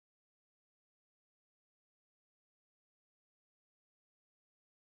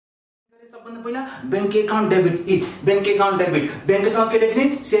सबभन्दा पहिला bank account debit bank account debit बैंकसँग के लेख्ने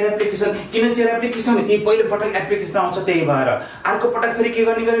शेयर एप्लिकेसन किन शेयर एप्लिकेसन पहिलो पटक एप्लिकेसन आउँछ त्यही भएर अर्को पटक फेरि के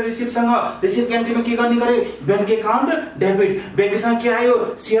गर्ने गरे रिसिभ एन्ट्रीमा के गर्ने गरे बैंक अकाउन्ट डेबिट बैंकसँग के आयो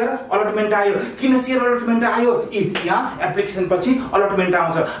शेयर अलटमेन्ट आयो किन शेयर अलटमेन्ट आयो यहाँ एप्लिकेसन पछि अलटमेन्ट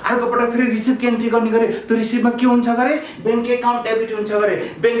आउँछ अर्को पटक फेरि रिसिभ एन्ट्री गर्ने गरे त्यो रिसिभमा के हुन्छ गरे बैंक अकाउन्ट डेबिट हुन्छ गरे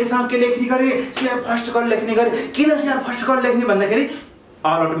बैंकसँग के लेख्ने गरे शेयर फर्स्ट कल लेख्ने गरे किन शेयर फर्स्ट कल लेख्ने भन्दाखेरि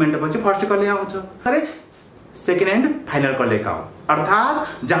अलटमेन्ट पछि फर्स्ट कल आउँछ अरे सेकेन्ड एन्ड फाइनल कल लेखाउ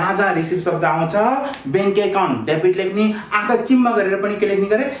अर्थात जहाँ जहाँ रिसिभ शब्द आउँछ बैंक अकाउन्ट डेबिट लेख्ने आँखा चिम्मा गरेर पनि के लेख्ने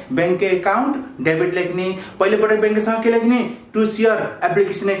गरे बैंक अकाउन्ट डेबिट लेख्ने पहिलो पटक बैंकसँग के लेख्ने टु शेयर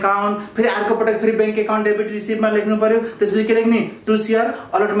एप्लिकेसन अकाउन्ट फेरि अर्को पटक फेरि बैंक अकाउन्ट डेबिट रिसिभमा लेख्नु पर्यो त्यसपछि के लेख्ने टु शेयर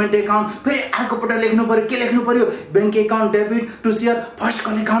अलटमेन्ट अकाउन्ट फेरि अर्को पटक लेख्नु पर्यो के लेख्नु पर्यो bank account debit to share first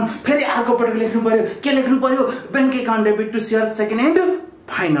call account फेरि अर्को पटक लेख्नु पर्यो के लेख्नु पर्यो bank account debit to share second and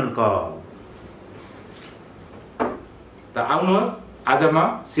final call त आउनुहोस् आज म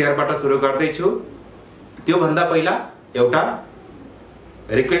शेयरबाट सुरु गर्दैछु त्यो भन्दा पहिला एउटा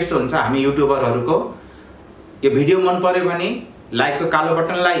रिक्वेस्ट हुन्छ हामी युट्युबरहरुको यो भिडियो मन पर्यो भने लाइकको कालो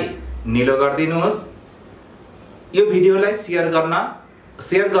बटनलाई नीलो गरिदिनुहोस् यो भिडियोलाई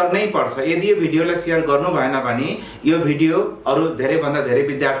शेयर गर्नै पर्छ यदि यो भिडियोलाई शेयर गर्नु भएन भने यो भिडियो अरु धेरै भन्दा धेरै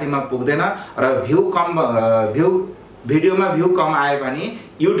विद्यार्थीमा पुग्दैन र भिडियोमा भ्यू कम आयो भने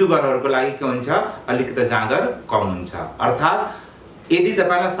युट्युबरहरुको लागि के हुन्छ अलिकति जाँगर कम हुन्छ अर्थात यदि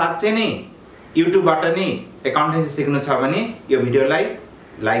तपाईलाई साच्चै नै युट्युबबाट नै एकाउन्टेन्सी सिक्नु छ भने यो भिडियोलाई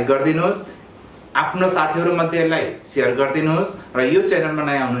लाइक गरिदिनुहोस् आफ्नो साथीहरु मध्ये यसलाई शेयर गरिदिनुहोस् र यो च्यानलमा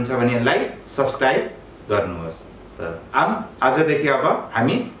नयाँ हुनुहुन्छ भने यसलाई सब्स्क्राइब गर्नुहोस् त आजदेखि अब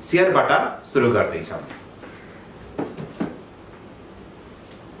हामी शेयरबाट सुरु गर्दै छौं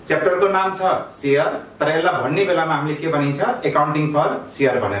च्याप्टर को नाम छ शेयर तर यसलाई भन्ने बेलामा हामीले के भनिन्छ अकाउन्टिङ फर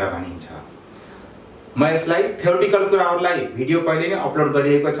शेयर भनेर भनिन्छ म यसलाई थ्योरेटिकल कुराहरुलाई भिडियो पहिले नै अपलोड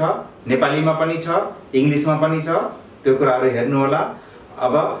गरिएको छ नेपालीमा पनि छ इंग्लिशमा पनि छ त्यो कुराहरु हेर्नु होला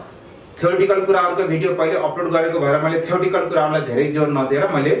अब थ्योरेटिकल कुराहरुको भिडियो पहिले अपलोड गरेको भएर मैले थ्योरेटिकल कुराहरुलाई धेरै जोड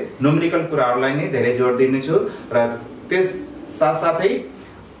नदिएर मैले न्यूमेरिकल कुराहरुलाई नै धेरै जोड दिनेछु र त्यस साथसाथै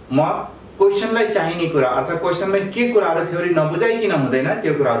म क्वेशनलाई चाहिने कुरा अर्थात क्वेशनमा के कुराहरु थ्योरी नबुझाइकिन हुँदैन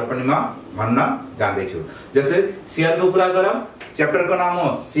त्यो कुराहरु पनि म भन्न जान्दै छु जस्तै शेयरको कुरा गरौँ च्याप्टरको नाम हो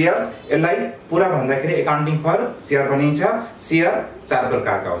शेयर्स यसलाई पुरा भन्दाखेरि अकाउन्टिङ फर शेयर भनिन्छ शेयर चार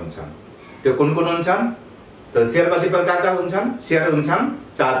प्रकारका हुन्छन् त्यो कुन हुन्छन् त शेयर कति प्रकारका हुन्छन् शेयर हुन्छन्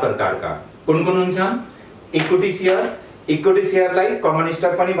चार प्रकारका कुन हुन्छन् इक्विटी शेयरलाई कमन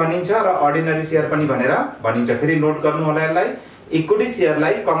स्टक पनि भनिन्छ र अर्डिनरी शेयर पनि भनेर भनिन्छ फेरि नोट गर्नु होला यसलाई इक्विटी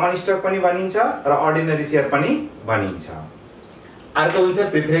शेयरलाई कमन स्टक पनि भनिन्छ र अर्डिनरी शेयर पनि भनिन्छ अर्को हुन्छ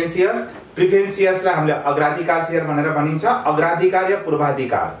प्रिफरेन्स शेयर्सलाई हामीले अग्राधिकार शेयर भनेर भनिन्छ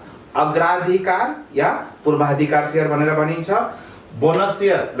अग्राधिकार या पूर्वाधिकार शेयर भनेर भनिन्छ बोनस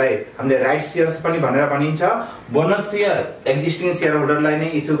शेयरलाई हामीले राइट शेयर्स पनि भनेर भनिन्छ बोनस शेयर एक्जिस्टिङ शेयर होल्डरलाई नै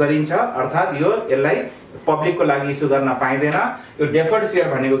इस्यु गरिन्छ अर्थात यसलाई पब्लिकको लागि इस्यु गर्न पाइदैन यो डेफर्ड शेयर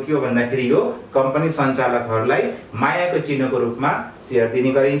भनेको के हो भन्दाखेरि यो कम्पनी सञ्चालकहरुलाई मायाको चिन्हको रूपमा शेयर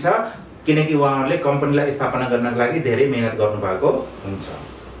दिने गरिन्छ किनकि उहाँहरुले कम्पनीलाई स्थापना गर्नको लागि धेरै मेहनत गर्नुभएको हुन्छ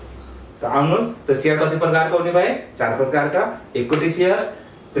त आउनुहोस् त शेयर कति प्रकारको हुने भए चार प्रकारका equity shares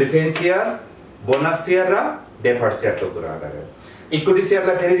preference shares bonus share र डेफर्ड शेयरको कुरा गरे इक्विटी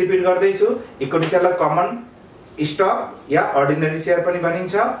शेयरलाई फेरि रिपिट गर्दै छु इक्विटी शेयरलाई कमन स्टक या अर्डिनरी शेयर पनि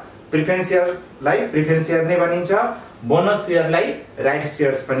भनिन्छ प्रिफरेन्स शेयरलाई प्रिफरेन्स शेयर नै भनिन्छ बोनस शेयरलाई राइट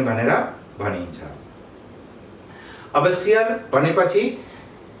शेयर्स पनि भनेर भनिन्छ अब शेयर भनेपछि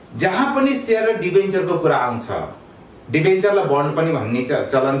जहाँ पनि शेयर र डिबेन्चरको कुरा आउँछ डिबेन्चरलाई बन्ड पनि भन्ने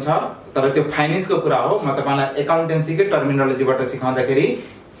चलन छ तर त्यो फाइनान्सको कुरा हो म तपाईलाई अकाउन्टेन्सीकै टर्मिनोलोजीबाट सिकाउँदाखेरि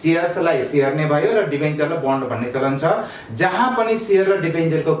शेयर्सलाई शेयर नै भयो र डिबेन्चरलाई बन्ड भन्ने चलन छ जहाँ पनि शेयर र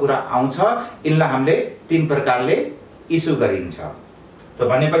डिबेन्चरको कुरा आउँछ इनलाई हामीले तीन प्रकारले इस्यु गरिन्छ त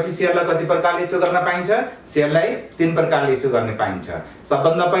भनेपछि शेयरलाई कति प्रकारले इस्यु गर्न पाइन्छ शेयरलाई तीन प्रकारले इस्यु गर्न पाइन्छ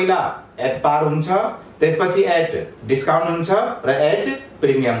सबभन्दा पहिला एट पार हुन्छ त्यसपछि एट डिस्काउन्ट हुन्छ र एट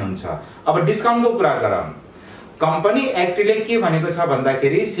प्रिमियम हुन्छ अब डिस्काउन्टको कुरा गरौँ कम्पनी एक्टले के भनेको छ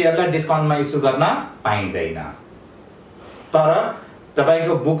भन्दाखेरि शेयरलाई डिस्काउन्टमा इस्यु गर्न पाइदैन तर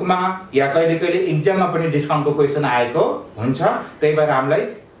तपाईको बुकमा या कहिले एक्जाममा पनि डिस्काउन्टको क्वेशन आएको हुन्छ त्यही भएर हामीलाई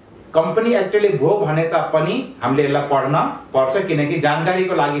कम्पनी एक्टले भो भने तापनि हामीले यसलाई पढ्न पर्छ किनकि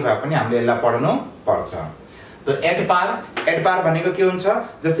जानकारीको लागि भए पनि हामीले यसलाई पढ्नु पर्छ त एट पार भनेको के हुन्छ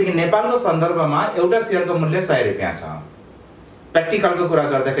जस्तै कि नेपालको सन्दर्भमा एउटा शेयरको मूल्य 100 रुपैयाँ छ प्र्याक्टिकलको कुरा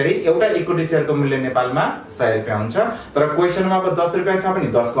गर्दाखेरि एउटा इक्विटी शेयरको मूल्य नेपालमा 100 रुपैयाँ हुन्छ, तर क्वेशनमा अब 10 रुपैयाँ छ भने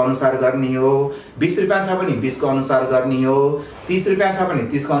 10 को अनुसार गर्ने हो, 20 रुपैयाँ छ भने 20 को अनुसार गर्ने हो, 30 रुपैयाँ छ भने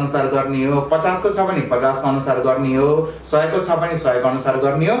 30 को अनुसार गर्ने हो, 50 को छ भने 50 को अनुसार गर्ने हो, 100 को छ भने 100 को अनुसार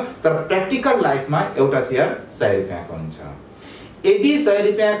गर्ने हो, तर प्र्याक्टिकल लाइफमा एउटा शेयर 100 रुपैयाँको हुन्छ। यदि 100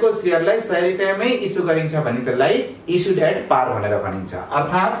 रुपैयाँको शेयरलाई 100 रुपैयाँमै इस्यु गरिन्छ भने त्यसलाई इस्युड एट पार भनेर भनिन्छ।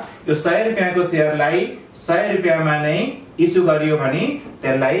 अर्थात् यो 100 रुपैयाँको शेयरलाई 100 रुपैयाँमा नै इस्यु गरियो भने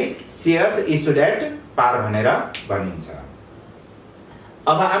त्यसलाई शेयर्स इस्युड एट पार भनेर भनिन्छ।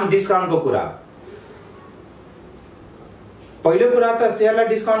 अब आम डिस्काउन्टको कुरा। पहिलो कुरा त शेयरलाई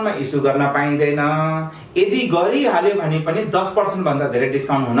डिस्काउन्टमा इस्यु गर्न पाइँदैन। यदि गरिहाल्यो भने पनि 10% भन्दा धेरै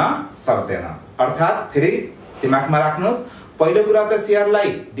डिस्काउन्ट हुन सक्दैन। अर्थात् फेरि दिमागमा राख्नुस्, पहिलो कुरा त शेयरलाई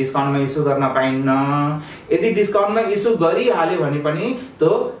डिस्काउन्टमा इस्यु गर्न पाइन्न। यदि डिस्काउन्टमा इस्यु गरिहाल्यो भने पनि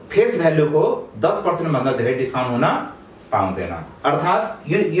त्यो फेस भ्यालुको 10% भन्दा धेरै डिस्काउन्ट हुन पाउँदैन। अर्थात्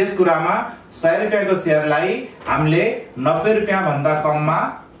यस कुरामा 100 रुपैयाँको शेयरलाई हामीले 90 रुपैयाँ भन्दा कममा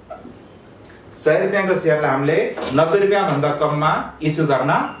 100 रुपैयाँको शेयरलाई हामीले 90 रुपैयाँ भन्दा कममा इस्यु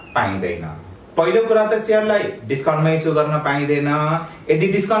गर्न पाइँदैन। पहिलो कुरा त शेयरलाई डिस्काउन्टमा इस्यु गर्न पाइँदैन। यदि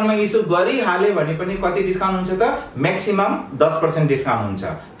डिस्काउन्टमा इस्यु गरिहाल्यो भने पनि कति डिस्काउन्ट हुन्छ त? म्याक्सिमम 10% डिस्काउन्ट हुन्छ,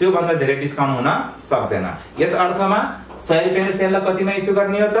 त्यो भन्दा धेरै डिस्काउन्ट हुन सक्दैन। यस अर्थमा 100 रुपैयाँको शेयरलाई कतिमा इस्यु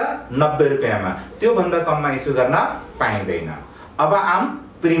गर्ने हो त? 90 रुपैयाँमा, त्यो भन्दा कममा इस्यु गर्न पाइँदैन। अब आम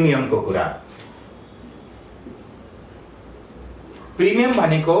प्रिमियमको कुरा। प्रिमियम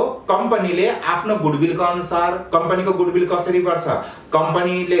भनेको कम्पनीले आफ्नो गुडविलको अनुसार, कम्पनीको गुडविल कसरी बढ्छ?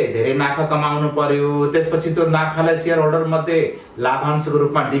 कम्पनीले धेरै नाफा कमाउनु पर्यो, त्यसपछि त्यो नाफालाई शेयर होल्डर मध्ये लाभांशको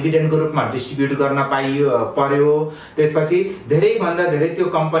रूपमा, डिभिडेन्डको रूपमा डिस्ट्रिब्युट गर्न पर्यो। त्यसपछि धेरै भन्दा धेरै त्यो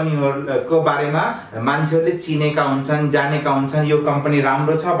कम्पनीहरुको बारेमा मान्छेहरूले चिनेका हुन्छन्, जानेका हुन्छन्, यो कम्पनी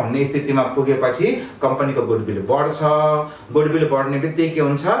राम्रो छ भन्ने स्थितिमा पुगेपछि कम्पनीको गुडविल बढ्छ। गुडविल बढ्ने बित्तिकै के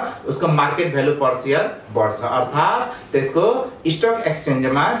हुन्छ? उसको मार्केट भ्यालु पर शेयर बढ्छ। अर्थात् त्यसको स्टक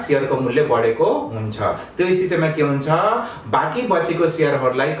एक्सचेन्जमा शेयरको मूल्य बढेको हुन्छ। त्यो स्थितिमा के हुन्छ? बाँकी बचेको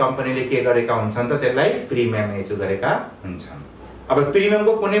शेयरहरुलाई कम्पनीले के गरेका हुन्छन् त? त्यसलाई प्रिमियम इस्यु गरेका हुन्छन्। अब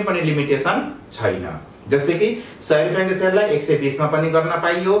प्रिमियमको कुनै पनि लिमिटेसन छैन। जस्तै कि 100 रुपैयाँको शेयरलाई 120 मा पनि गर्न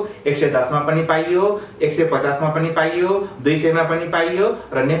पाइयो, 110 मा पनि पाइयो, 150 मा पनि पाइयो, 200 मा पनि पाइयो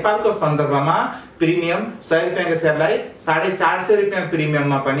र नेपालको सन्दर्भमा प्रिमियम 100 रुपैयाँको शेयरलाई 450 रुपैयाँ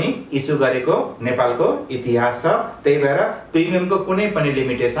प्रिमियममा पनि इस्यु गरेको नेपालको इतिहास छ। त्यही भएर प्रिमियमको कुनै पनि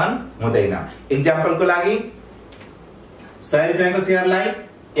लिमिटेसन हुँदैन। एक्जाम्पलको लागि 100 रुपैयाँको शेयरलाई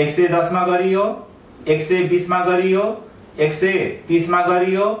 110 मा गरियो, 120 मा गरियो, 130 मा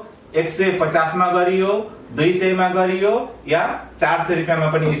गरियो, 150 मा गरियो, 200 मा गरियो या 400 रुपैयाँमा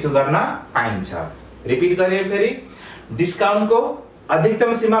पनि इस्यु गर्न पाइन्छ। रिपिट गरे फेरि, डिस्काउन्टको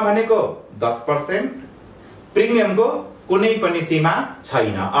अधिकतम सीमा भनेको 10%, प्रिमियमको कुनै पनि सीमा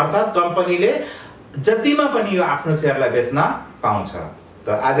छैन। अर्थात् कम्पनीले जतिमा पनि यो आफ्नो शेयरलाई बेच्न पाउँछ। त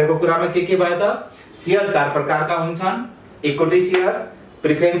आजको कुरामा के भयो त? शेयर 4 प्रकारका हुन्छन्: equity shares,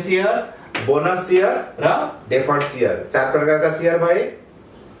 preference shares, bonus shares र डेफर्ड शेयर। 4 प्रकारका शेयर भए।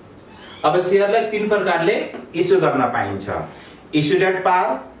 अब शेयरलाई 3 प्रकारले इस्यु गर्न पाइन्छ: issued at par,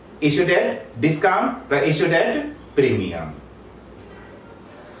 issued at discount र इस्युड एट प्रिमियम।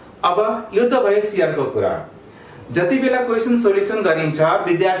 अब यो त भयो शेयरको कुरा। जति बेला क्वेशन सोल्युसन गरिन्छ,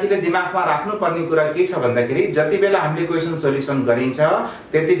 विद्यार्थीले दिमागमा राख्नु पर्ने कुरा के छ भन्दाखेरि, जति बेला हामीले क्वेशन सोल्युसन गरिन्छ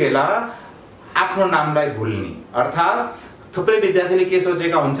त्यति बेला आफ्नो नामलाई भुल्ने। अर्थात् थुप्रै विद्यार्थीले के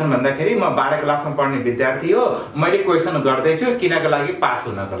सोचेका हुन्छन् भन्दाखेरि, म 12 क्लासमा पढ्ने विद्यार्थी हो, मैले क्वेशन गर्दै छु किनको लागि? पास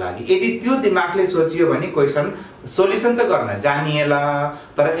हुनको लागि। यदि त्यो दिमागले सोचियो भने क्वेशन सोल्युसन त गर्न जानिएला,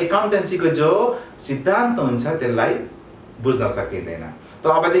 तर एकाउन्टेन्सीको जो सिद्धान्त हुन्छ त्यसलाई बुझ्न सकिँदैन। त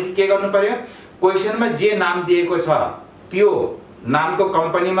अबदेखि के गर्नु पर्यो? क्वेशनमा जे नाम दिएको छ त्यो नामको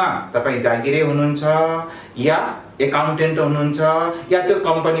कम्पनीमा तपाई जागिरे हुनुहुन्छ या एकाउन्टेन्ट हुनुहुन्छ या त्यो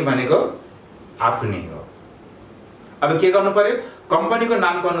कम्पनी भनेको आफू नै हो। अब के गर्नु पर्यो? कम्पनीको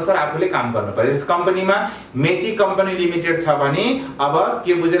नामको अनुसार आफूले काम गर्नु पर्यो। यस कम्पनीमा मेची कम्पनी लिमिटेड छ भने अब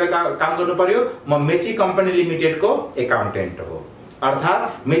के बुझेर काम गर्नु पर्यो? म मेची कम्पनी लिमिटेडको एकाउन्टेन्ट हो।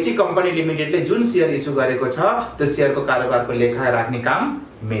 अर्थात् मेची कम्पनी लिमिटेडले जुन शेयर इस्यु गरेको छ त्यो शेयरको कारोबारको लेखा राख्ने काम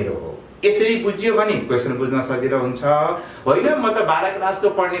मेरो हो। यसरी बुझियो भने क्वेशन बुझ्न सजिलो हुन्छ। होइन म त 12 क्लासको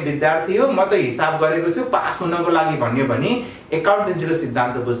पढ्ने विद्यार्थी हो, म त हिसाब गरेको छु पास हुनको लागि भन्यो भने एकाउन्टेन्सीको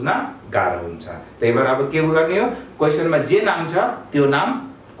सिद्धान्त बुझ्न गाह्रो हुन्छ। त्यही भएर अब के गर्ने हो? क्वेशनमा जे नाम छ त्यो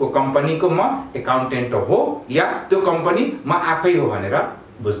नामको कम्पनीको म एकाउन्टेन्ट हो या त्यो कम्पनी म आफै हो भनेर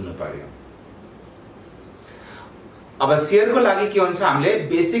बुझ्नु पर्यो। अब शेयरको लागि के हुन्छ? हामीले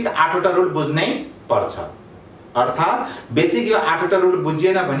बेसिक 8वटा रुल बुझ्नै पर्छ। अर्थात् बेसिक यो 8वटा रुल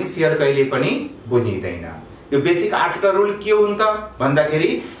बुझिएन भने शेयर कहिले पनि बुझिँदैन। यो बेसिक 8 वटा रुल के हुन् त भन्दाखेरि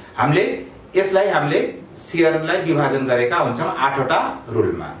हामीले यसलाई हामीले शेयरलाई विभाजन गरेका हुन्छौं 8 वटा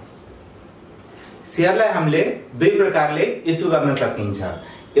रुलमा। शेयरलाई हामीले दुई प्रकारले इस्यु गर्न सकिन्छ।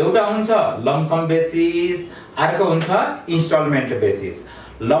 एउटा हुन्छ लम्पसम बेसिस, अर्को हुन्छ इन्स्टलमेन्ट बेसिस।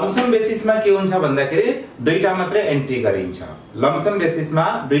 लम्पसम बेसिसमा के हुन्छ भन्दाखेरि दुईटा मात्रै एन्ट्री गरिन्छ। लम्पसम बेसिसमा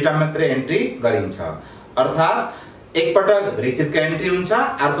दुईटा मात्रै एन्ट्री गरिन्छ, अर्थात एक पटक रिसिभको एन्ट्री हुन्छ,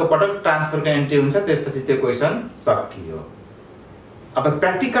 अर्को पटक ट्रान्सफरको एन्ट्री हुन्छ, त्यसपछि त्यो क्वेशन सकियो। अब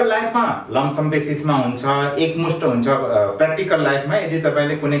प्र्याक्टिकल लाइफमा लम्पसम बेसिसमा हुन्छ, एकमुष्ट हुन्छ। प्र्याक्टिकल लाइफमा यदि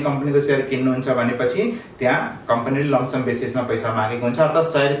तपाईले कुनै कम्पनीको शेयर किन्नुहुन्छ भनेपछि त्यहाँ कम्पनीले लम्पसम बेसिसमा पैसा मागेको हुन्छ, अर्थात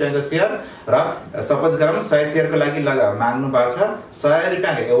 100 रुपैयाँको शेयर र सपोज गरौँ 100 शेयरको लागि माग्नु भएको छ 100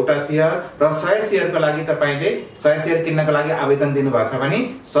 रुपैयाँको एउटा शेयर र 100 शेयरको लागि तपाईले 100 शेयर किन्नको लागि आवेदन दिनु भएको छ भने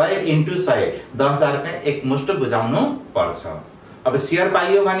 100 × 100 10,000 रुपैयाँ एकमुष्ट बुझाउनु पर्छ। अब शेयर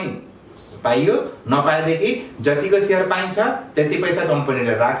पाइयो भने पाइयो, नपाएदेखि जतिको शेयर पाइन्छ त्यति पैसा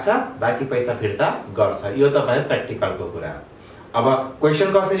कम्पनीले राख्छ, बाँकी पैसा फिर्ता गर्छ। यो त भयो प्र्याक्टिकलको कुरा। अब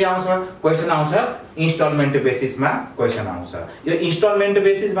क्वेशन कसरी आउँछ? क्वेशन आउँछ इन्स्टलमेन्ट बेसिसमा क्वेशन आउँछ। यो इन्स्टलमेन्ट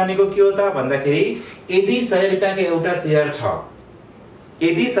बेसिस भनेको के हो त भन्दाखेरि यदि 100 रुपैयाँको एउटा शेयर छ,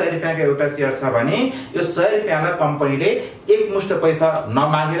 यदि 100 रुपैयाँको एउटा शेयर छ भने यो 100 रुपैयाँलाई कम्पनीले एकमुष्ट पैसा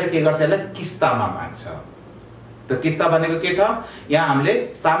नमागेर के गर्छ, यसलाई किस्तामा माग्छ। त किस्ता भनेको के छ? यहाँ हामीले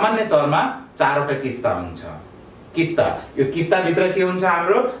सामान्य तौरमा 4 वटा किस्ता हुन्छ। किस्ता, यो किस्ता भित्र के हुन्छ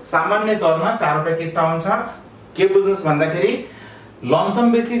हाम्रो? सामान्य तौरमा 4 वटा किस्ता हुन्छ। के बुझ्नुस् भन्दाखेरि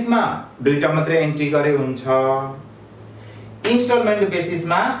लम्पसम बेसिसमा दुईटा मात्रै एन्ट्री गरे हुन्छ। इन्स्टलमेन्ट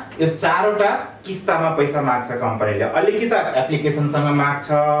बेसिसमा यो 4 वटा किस्तामा पैसा माग्छ कम्पनीले। अलिकति एप्लिकेसनसँग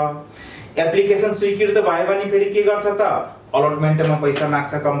माग्छ। एप्लिकेसन स्वीकृत भयो भने फेरि के गर्छ त? अलटमेन्टमा पैसा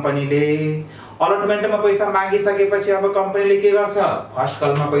माग्छ कम्पनीले। अलटमेन्टमा पैसा मागिसकेपछि अब कम्पनीले के गर्छ? फर्स्ट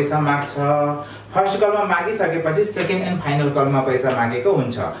कलमा पैसा माग्छ। फर्स्ट कलमा मागिसकेपछि सेकेन्ड एन्ड फाइनल कलमा पैसा मागेको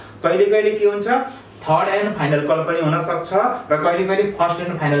हुन्छ। कहिले कहिले के हुन्छ? थर्ड एन्ड फाइनल कल पनि हुन सक्छ र कहिले कहिले फर्स्ट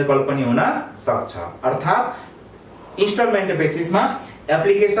एन्ड फाइनल कल पनि हुन सक्छ। अर्थात इन्स्टलमेन्ट बेसिसमा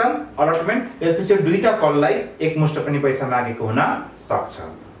एप्लिकेसन, अलटमेन्ट, त्यसपछि दुईटा कललाई एकमुष्ट पनि पैसा मागेको हुन सक्छ।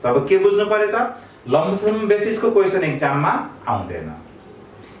 तब के बुझ्नु पर्यो त? लम्पसम बेसिसको क्वेशन एक्जाममा आउँदैन।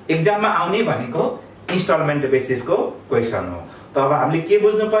 एक्जाममा आउने भनेको इन्स्टलमेन्ट बेसिसको क्वेशन हो। तब हामीले के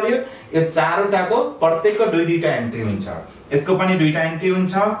बुझ्नु पर्यो? यो 4 वटाको प्रत्येकको दुईटा एन्ट्री हुन्छ। यसको पनि दुईटा एन्ट्री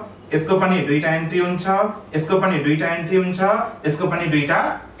हुन्छ, यसको पनि दुईटा एन्ट्री हुन्छ, यसको पनि दुईटा एन्ट्री हुन्छ, यसको पनि दुईटा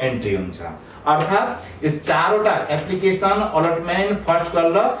एन्ट्री हुन्छ। अर्थात यो 4 वटा एप्लिकेसन, अलटमेन्ट, फर्स्ट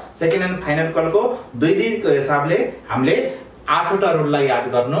कल र सेकेन्ड एन्ड फाइनल कलको दुईको हिसाबले हामीले 8 वटा रुललाई याद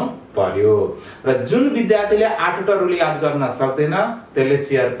गर्नु पर्यो। र जुन विद्यार्थीले 8 वटा रुल याद गर्न सक्दैन त्यसले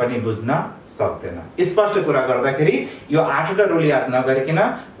शेयर पनि बुझ्न सक्दैन। स्पष्ट कुरा गर्दाखेरि यो 8 वटा रुल याद नगरिकन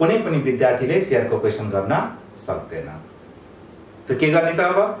कुनै पनि विद्यार्थीले शेयरको क्वेशन गर्न सक्दैन। त के गर्ने त?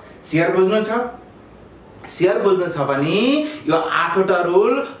 अब शेयर बुझ्नु छ। शेयर बुझ्नु छ भने यो 8 वटा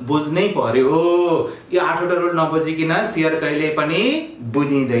रुल बुझ्नै पर्यो। यो 8 वटा रुल नबुझिकन शेयर कहिले पनि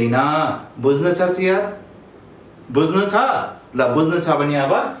बुझिँदैन। बुझ्नु छ शेयर? बुझ्नु छ? ल बुझ्नु छ भने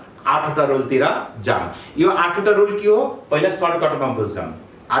अब 8 वटा रुलतिर जाम। यो 8 वटा रुल के हो? पहिला सर्टकटमा बुझ्छौं।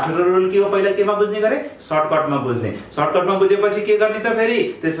 8 वटा रुल के हो? पहिला केमा बुझ्ने गरे? सर्टकटमा बुझ्ने। सर्टकटमा बुझेपछि के गर्ने त फेरि?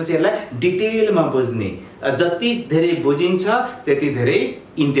 त्यसपछि यसलाई डिटेलमा बुझ्ने। जति धेरै बुझिन्छ त्यति धेरै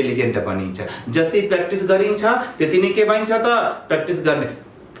इन्टेलिजेन्ट बनिन्छ। जति प्र्याक्टिस गरिन्छ त्यति नै के बनिन्छ त? प्र्याक्टिस गर्ने।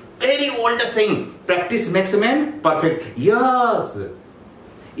 Very old saying, practice makes man perfect. Yes,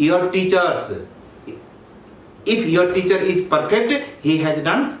 your teachers, if your teacher is perfect, he has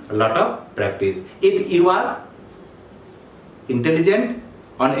done a lot of practice. If you are intelligent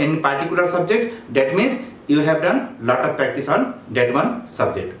on any particular subject, that means you have done lot of practice on that one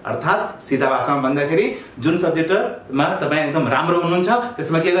subject. अर्थात सीधा भाषामा भन्दाखेरि जुन सब्जेक्टमा तपाई एकदम राम्रो हुनुहुन्छ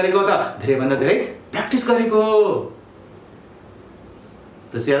त्यसमा के गरेको त? धेरै भन्दा धेरै प्र्याक्टिस गरेको हो।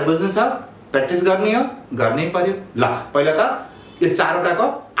 त शेयर बुझ्नु छ? प्र्याक्टिस गर्ने हो, गर्नै पर्यो। ल पहिला त यो 4 वटाको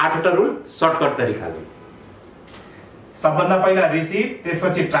 8 वटा रुल सर्टकट तरिकाले। सबभन्दा पहिला रिसिभ,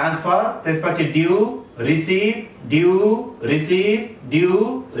 त्यसपछि ट्रान्सफर, त्यसपछि due, receive, due, receive, due,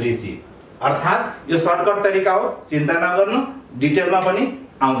 receive. अर्थात यो सर्टकट तरिका हो, चिन्ता नगर्नु, डिटेलमा पनि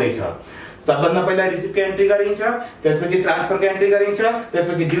आउँदै छ। सबभन्दा पहिला रिसिभको एन्ट्री गरिन्छ, त्यसपछि ट्रान्सफरको एन्ट्री गरिन्छ,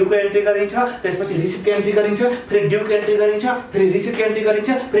 त्यसपछि ड्यूको एन्ट्री गरिन्छ, त्यसपछि रिसिभको एन्ट्री गरिन्छ, फेरि ड्यूको एन्ट्री गरिन्छ, फेरि रिसिभको एन्ट्री गरिन्छ,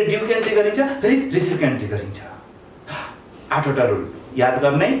 फेरि ड्यूको एन्ट्री गरिन्छ, फेरि रिसिभको एन्ट्री गरिन्छ। 8 वटा रुल याद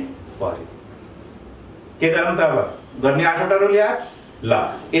गर्नै पर्यो। के गरौँ त अब? गर्ने 8 वटा रुल याद। ल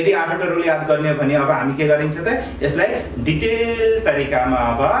यदि 8 वटा रुल याद गर्ने हो भने अब हामी के गरिन्छ त? यसलाई डिटेल तरिकामा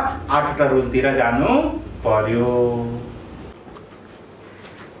अब 8 वटा रुलतिर जानु पर्यो।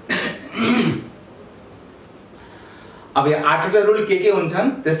 अब यो 8 वटा रुल के हुन्छन्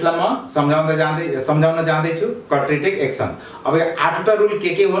त्यसलाई म सम्झाउन जाँदै छु कट्रेटिक एक्सन। अब यो 8 वटा रुल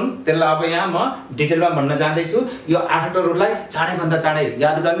के हुन् त्यसलाई अब यहाँ म डिटेलमा भन्न जाँदै छु। यो 8 वटा रुललाई चाँडै भन्दा चाँडै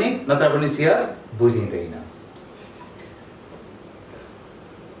याद गर्ने, नत्र भने शेयर बुझिँदैन।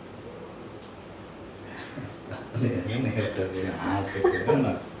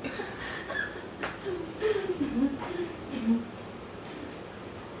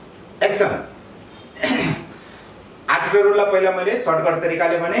 एक्सन 8 वटा रुललाई पहिला मैले सर्टकट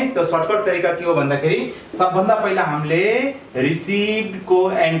तरिकाले भने। त्यो सर्टकट तरिका के हो भन्दाखेरि सबभन्दा पहिला हामीले रिसिभ्ड को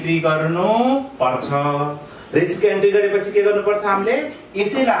एन्ट्री गर्नु पर्छ। रिसिभ को एन्ट्री गरेपछि के गर्नु पर्छ हामीले?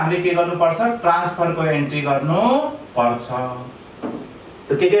 यसैलाई हामीले के गर्नु पर्छ? ट्रान्सफर को एन्ट्री गर्नु पर्छ।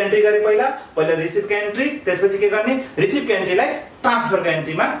 त के एन्ट्री गरे पहिला? पहिला रिसिभ को एन्ट्री, त्यसपछि के गर्ने? रिसिभ को एन्ट्रीलाई ट्रान्सफर को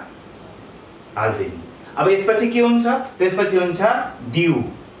एन्ट्रीमा हाल्दिने। अब यसपछि के हुन्छ? त्यसपछि हुन्छ ड्यू,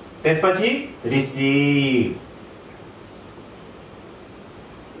 त्यसपछि रिसिभ,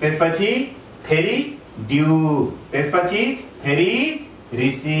 त्यसपछि फेरि ड्यू, त्यसपछि फेरि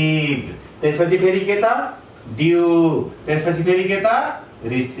रिसिभ, त्यसपछि फेरि के त? ड्यू, त्यसपछि फेरि के त?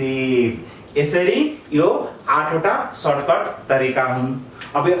 रिसिभ। यसरी यो 8 वटा सर्टकट तरिका हुन्।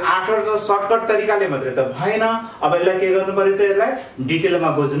 अब यो 8 वटा सर्टकट तरिकाले मात्रै त भएन, अब यसलाई के गर्नु पर्यो त? यसलाई डिटेलमा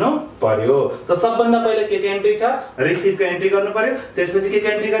बुझ्नु पर्यो। त सबभन्दा पहिला के एन्ट्री छ? रिसिभ को एन्ट्री गर्नु पर्यो। त्यसपछि के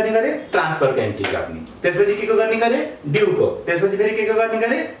एन्ट्री गर्ने गरे? ट्रान्सफर को एन्ट्री गर्ने। त्यसपछि के गर्ने गरे? ड्यू को, त्यसपछि फेरि के गर्ने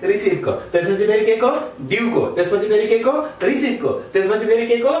गरे? रिसिभ को, त्यसपछि फेरि के को? ड्यू को, त्यसपछि फेरि के को? रिसिभ को, त्यसपछि फेरि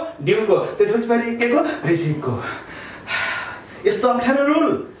के को? ड्यू को, त्यसपछि फेरि के को? रिसिभ को। यस्तो अप्ठ्यारो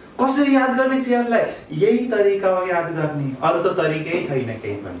रुल कसरी याद गर्ने शेयरलाई? यही तरिका हो याद गर्ने, अरु त तरिकै छैन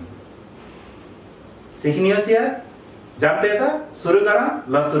केही पनि। सिक्ने हो शेयर? जान्दै त? सुरु गरौँ।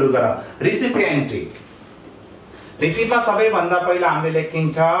 ल सुरु गरौँ। रिसिभ को एन्ट्री। रिसिभमा सबैभन्दा पहिला हामीले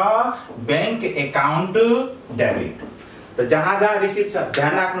लेखिन्छ बैंक अकाउन्ट डेबिट। त जहाँ जहाँ रिसिभ छ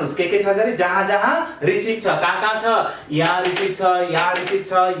ध्यान राख्नुस्, के छ गरे? जहाँ जहाँ रिसिभ छ, कहाँ छ? यहाँ रिसिभ छ, यहाँ रिसिभ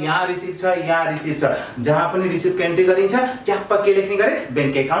छ, यहाँ रिसिभ छ, यहाँ रिसिभ छ। जहाँ पनि रिसिभ को एन्ट्री गरिन्छ च्याप्प के लेख्ने गरे?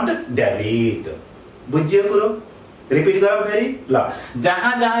 Bank account debit. बुझ्यो कुरो? रिपिट गरौँ फेरि। ल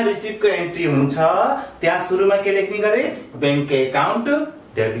जहाँ जहाँ रिसिभ को एन्ट्री हुन्छ त्यहाँ सुरुमा के लेख्ने गरे? Bank account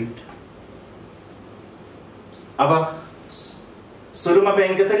debit. अब सुरुमा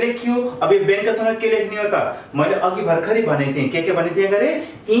बैंक त लेख्यो, अब यो बैंकसँग के लेख्ने हो त? मैले अघि भर्खरै भने थिएँ के भने थिएँ गरे?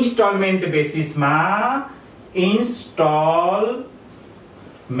 इन्स्टलमेन्ट बेसिसमा, इन्स्टलमेन्ट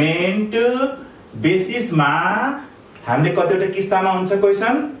बेसिसमा हामीले कतिवटा किस्तामा हुन्छ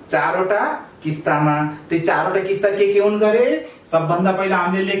क्वेशन? 4 वटा किस्तामा। त्यो 4 वटा किस्ता के हुन् गरे? सबभन्दा पहिला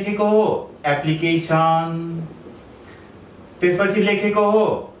हामीले लेखेको हो एप्लिकेसन, त्यसपछि लेखेको हो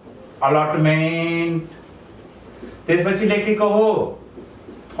अलटमेन्ट, त्यसपछि लेखेको हो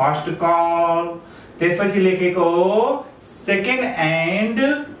फर्स्ट कल, त्यसपछि लेखेको हो सेकेन्ड एन्ड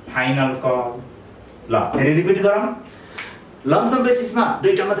फाइनल कल। ल फेरि रिपिट गरौँ। लमसम बेसिसमा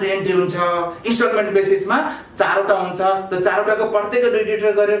 2टा मात्र एन्ट्री हुन्छ, इन्स्टलमेन्ट बेसिसमा 4 वटा हुन्छ। त 4 वटाको प्रत्येक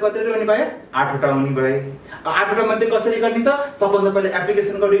 2 गरेर कतिवटा हुने भयो? 8 वटा हुने भयो। 8 वटा मध्ये कसरी गर्ने त? सबभन्दा पहिला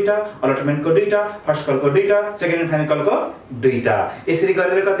एप्लिकेसनको 2टा, अलटमेन्टको 2टा, फर्स्ट कलको 2टा, सेकेन्ड एन्ड फाइनल कलको 2टा। यसरी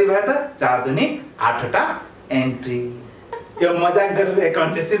गरेर कति भयो त? 4 दुनी 8 वटा एन्ट्री। यो मजाक गरेर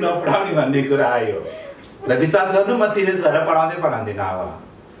एकाउन्टेन्सी नपढाउने भन्ने कुरा आयो। ल विश्वास गर्नु, म सिरियस भएर पढाउँदिन। अब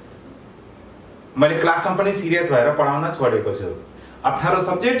मैले क्लासमा पनि सिरियस भएर पढाउन छोडेको छु। 18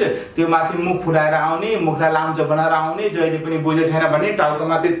 सब्जेक्ट त्यो माथि मुख फुलाएर आउने, मुखलाई लाम्चो बनाएर आउने, जहिले पनि बुझे छैन भने टाउको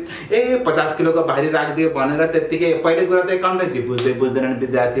माथि 50 किलोको भारी राखिदियो भनेर त्यतिकै। पहिलो कुरा त एकाउन्टेन्सी बुझ्दैनन्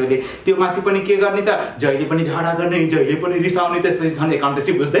विद्यार्थीहरूले। त्यो माथि पनि के गर्ने त? जहिले पनि झगडा गर्ने, जहिले पनि रिसाउने, त्यसपछि झन्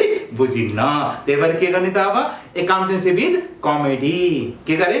एकाउन्टेन्सी बुझिन्न। त्यही भएर के गर्ने त? अब एकाउन्टेन्सी विथ कमेडी।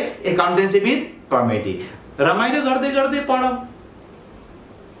 के गरे? Accountancy with comedy. रमाइलो गर्दै गर्दै पढौँ।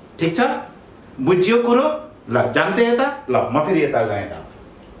 ठीक छ? बुझ्यो कुरो? ल जान्दै यता। ल म फेरि यता गएँ त।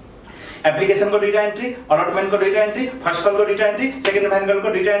 एप्लिकेसनको 2टा एन्ट्री, अलटमेन्टको 2टा एन्ट्री, फर्स्ट कलको 2टा एन्ट्री, सेकेन्ड फाइनलको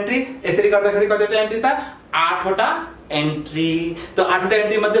 2टा एन्ट्री। यसरी गर्दाखेरि कतिवटा एन्ट्री त? 8 वटा एन्ट्री। त 8 वटा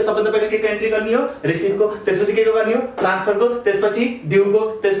एन्ट्री मध्ये सबभन्दा पहिला के एन्ट्री गर्ने हो? रिसिभको, त्यसपछि के गर्ने हो? ट्रान्सफरको, त्यसपछि ड्यूको,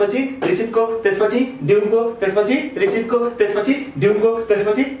 त्यसपछि रिसिभको, त्यसपछि ड्यूको, त्यसपछि रिसिभको, त्यसपछि ड्यूको,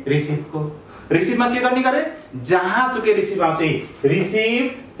 त्यसपछि रिसिभको। रिसिभमा के गर्ने गरे? जहाँ सुके रिसिभ आउँछ, receive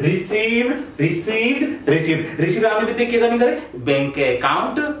receive receive receive receive आउने बित्तिकै के गर्ने गरे? Bank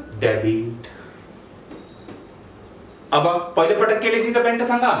account debit. अब पहिलो पटक के लेख्ने त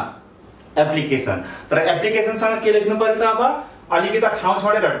बैंकसँग? एप्लिकेसन। तर एप्लिकेसनसँग के लेख्नु पर्छ त? अब अलिकति ठाउँ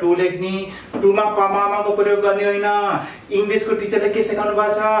छोडेर 2 लेख्ने। 2 मा कमाको प्रयोग गर्ने होइन। इंग्लिशको टिचरले के सिकाउनु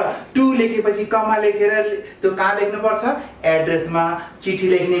भएको छ? 2 लेखेपछि कमा लेखेर त्यो कहाँ लेख्नु पर्छ? एड्रेसमा, चिठी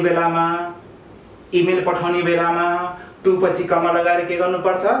लेख्ने बेलामा, इमेल पठाउने बेलामा, टु पछि कमा लगाएर के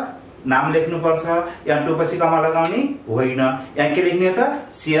गर्नुपर्छ नाम लेख्नुपर्छ या टु पछि कमा लगाउने होइन यहाँ के लेख्ने त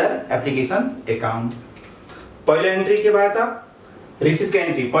शेयर एप्लिकेसन अकाउन्ट पहिलो एन्ट्री के भयो त रिसिभ को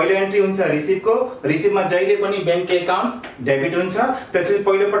एन्ट्री पहिलो एन्ट्री हुन्छ रिसिभ को रिसिभमा जहिले पनि बैंक अकाउन्ट डेबिट हुन्छ त्यसपछि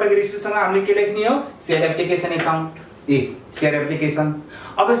पहिलो पटक रिसिभ सँग हामीले के लेख्ने हो share application account share application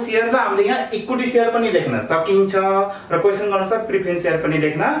अब शेयर त हामीले यहाँ इक्विटी शेयर पनि लेख्न सकिन्छ र क्वेशन अनुसार प्रिफरेन्स शेयर पनि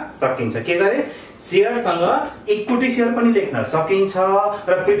लेख्न सकिन्छ के गरे शेयर सँग इक्विटी शेयर पनि लेख्न सकिन्छ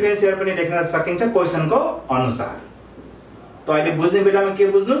र प्रिफरेन्स शेयर पनि लेख्न सकिन्छ क्वेशनको अनुसार त अहिले बुझ्ने बेलामा के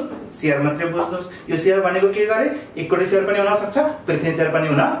बुझ्नुस् शेयर मात्रै बुझ्नुस् यो शेयर भनेको के गरे इक्विटी शेयर पनि हुन सक्छ प्रिफरेन्स शेयर पनि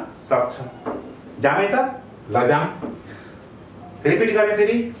हुन सक्छ जामै त ल जाम रिपिट गरे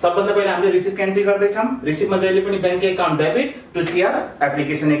फेरि सबभन्दा पहिला हामीले रिसिभ को एन्ट्री गर्दै छौं रिसिभमा जहिले पनि bank account debit to share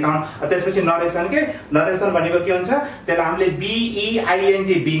application account त्यसपछि नरेसन नरेसन भनेको के हुन्छ त्यसलाई हामीले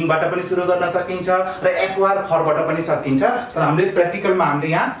BEING बिङबाट पनि सुरु गर्न सकिन्छ र FOR फरबाट पनि सकिन्छ तर हामीले प्र्याक्टिकलमा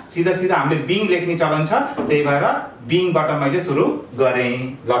हामीले यहाँ सिधा सिधा हामीले बिङ लेख्ने चलन छ त्यही भएर बिङबाट मैले सुरु गरे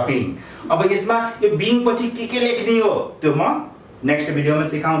ल बिङ अब यसमा यो बिङ पछि के लेख्ने हो त्यो म नेक्स्ट भिडियोमा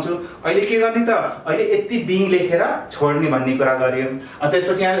सिकाउँछु अहिले के गर्ने त अहिले यति बिङ लेखेर छोड्ने भन्ने कुरा गर्यौं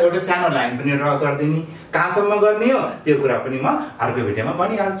त्यसपछि यहाँ एउटा सानो लाइन पनि ड्रा गर्दिनी कहाँसम्म गर्ने हो त्यो कुरा पनि म अर्को भिडियोमा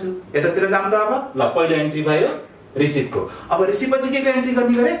भनिहाल्छु यतातिर जाम त अब ल पहिलो एन्ट्री भयो रिसिभ को अब रिसिभ पछि के एन्ट्री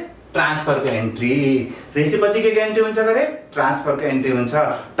गर्ने गरे ट्रान्सफर को एन्ट्री रिसिभ पछि के एन्ट्री हुन्छ गरे ट्रान्सफर को एन्ट्री हुन्छ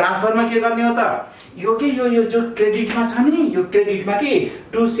ट्रान्सफरमा के गर्ने हो त यो के यो जो क्रेडिटमा छ नि यो क्रेडिटमा के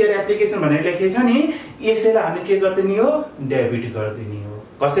टु शेयर एप्लिकेसन भनेर लेखेछ नि यसैलाई हामीले के गर्दिने हो डेबिट गर्दिने हो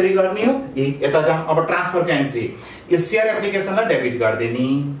कसरी गर्ने हो यता जाम अब ट्रान्सफर को एन्ट्री यो share एप्लिकेसनलाई debit गर्दिने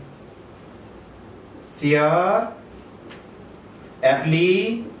share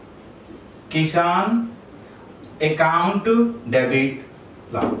application account debit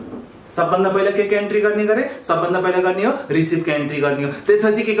ल सबभन्दा पहिला के एन्ट्री गर्ने गरे सबभन्दा पहिला गर्ने हो रिसिभ को एन्ट्री गर्ने हो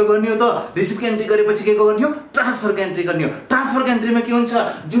त्यसपछि के गर्ने हो त रिसिभ को एन्ट्री गरेपछि के गर्ने हो ट्रान्सफर को एन्ट्री गर्ने हो ट्रान्सफर को एन्ट्रीमा के हुन्छ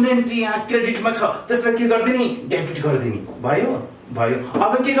जुन एन्ट्री यहाँ क्रेडिटमा छ त्यसलाई के गर्दिने डेबिट गर्दिने भयो भयो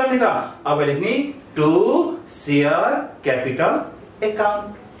अब के गर्ने त अब लेख्ने टु शेयर क्यापिटल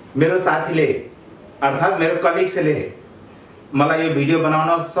अकाउन्ट मेरो साथीले अर्थात मेरो कलिग्सले मलाई यो भिडियो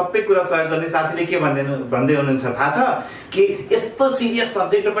बनाउन सबै कुरा सहयोग गर्ने साथीले के भन्दै हुनुहुन्छ थाहा छ कि यस्तो सिरियस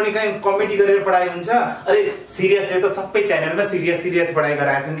सब्जेक्ट पनि कहीं कमेडी गरेर पढाइ हुन्छ अरे सिरियसले त सबै च्यानलमा सिरियस पढाइ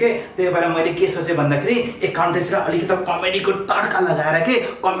गराएछन् के त्यही भएर मैले के सोचे भन्दाखेरि एकाउन्टेन्सीलाई अलिकति कमेडीको तड्का लगाएर के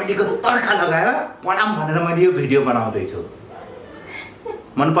कमेडीको तड्का लगाएर पढाम भनेर मैले यो भिडियो बनाउँदै छु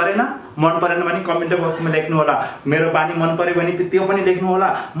मन परेन भने कमेन्ट बक्समा लेख्नु होला मेरो बानी मन पर्यो भने त्यो पनि लेख्नु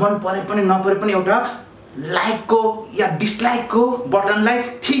होला मन परे पनि नपरे पनि एउटा लाइक को या डिसलाइक को बटनलाई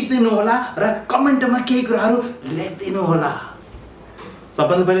थिच्दिनु होला र कमेन्टमा केही कुराहरु लेख्दिनु होला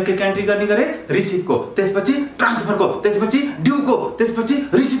सबभन्दा पहिला के एन्ट्री गर्ने गरे रिसिभ को त्यसपछि ट्रान्सफर को त्यसपछि ड्यू को त्यसपछि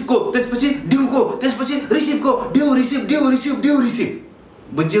रिसिभ को त्यसपछि ड्यू को त्यसपछि रिसिभ को ड्यू रिसिभ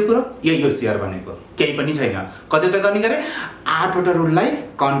बुझ्यो कुरो यही हो शेयर भनेको केही पनि छैन कतिवटा गर्ने गरे 8 वटा रुललाई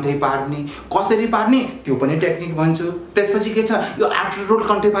कन्ठै पार्ने कसरी पार्ने त्यो पनि टेक्निक भन्छु त्यसपछि के छ यो 8 रुल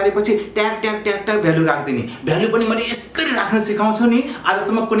कन्ठै पारेपछि ट्याग भ्यालु राख्दिने भ्यालु पनि मैले यसरी राख्न सिकाउँछु नि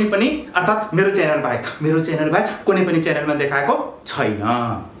आजसम्म कुनै पनि अर्थात मेरो च्यानल बाहेक कुनै पनि च्यानलमा देखाएको छैन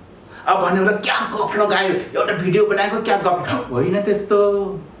अब भन्नु होला क्या गफ लगायो एउटा भिडियो बनाएको क्या गफ होइन त्यस्तो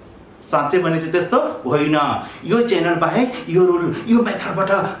साँच्चै भनेछु त्यस्तो होइन यो च्यानल बाहेक यो रुल यो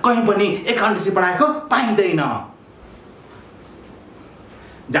मेथडबाट कहीं पनि एकाउन्टेन्सी पढाएको पाइदैन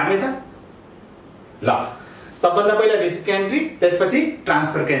जामे त ल सबभन्दा पहिला रिसिभ एन्ट्री त्यसपछि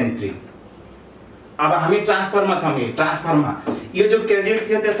ट्रान्सफर को एन्ट्री अब हामी ट्रान्सफरमा छौं ट्रान्सफरमा यो जो क्रेडिट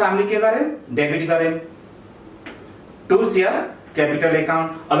थियो त्यसलाई हामीले के गर्यौं डेबिट गर्यौं टु शेयर क्यापिटल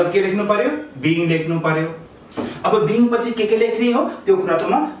अकाउन्ट अब के लेख्नु पर्यो बिङ लेख्नु पर्यो अब बिङ पछि के लेख्ने हो त्यो कुरा त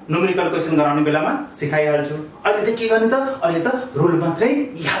म न्यूमेरिकल क्वेशन गराउने बेलामा सिकाइहाल्छु अहिले त के गर्ने त अहिले त रुल मात्रै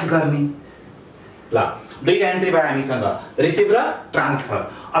याद गर्ने ल दुईटा एन्ट्री भयो हामीसँग रिसिभ र ट्रान्सफर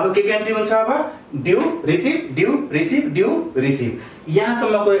अब के एन्ट्री हुन्छ अब ड्यू रिसिभ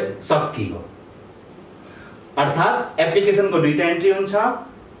यहाँसम्मको सकियो अर्थात एप्लिकेसन को दुईटा एन्ट्री हुन्छ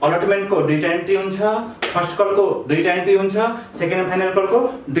अलटमेन्ट को दुईटा एन्ट्री हुन्छ फर्स्ट कल को दुईटा एन्ट्री हुन्छ सेकेन्ड एन्ड फाइनल कल को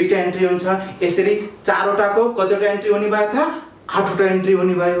दुईटा एन्ट्री हुन्छ यसरी चारवटा को कतिवटा एन्ट्री हुने भयो त 8 वटा एन्ट्री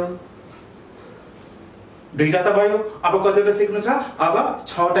हुने भयो दुईटा त भयो अब कतिवटा सिक्नु छ अब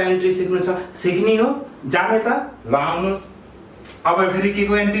 6 वटा एन्ट्री सिक्नु छ सिक्ने हो जामे त ल आउनुस् अब फेरि के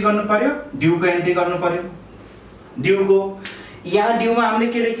को एन्ट्री गर्नु पर्यो ड्यू को एन्ट्री गर्नु पर्यो ड्यू को यहाँ ड्यूमा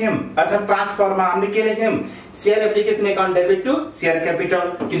हामीले के लेख्यौं अर्थात ट्रान्सफरमा हामीले के लेख्यौं share application account debit to share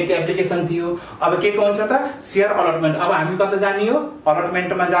capital किनकि एप्लिकेसन थियो। अब के को हुन्छ त शेयर अलटमेन्ट। अब हामी कता जानी हो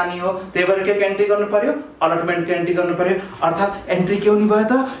अलटमेन्टमा जानी हो त्यही भएर के एन्ट्री गर्नु पर्यो अलटमेन्टको एन्ट्री गर्नु पर्यो अर्थात एन्ट्री के हुने भयो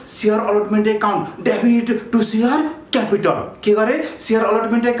त share अलटमेन्ट account debit to share capital के गरे share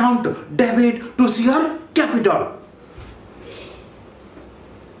अलटमेन्ट account debit to share capital.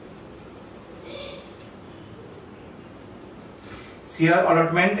 Share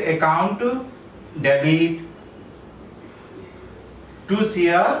अलटमेंट account debit two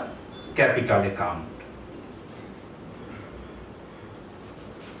share capital account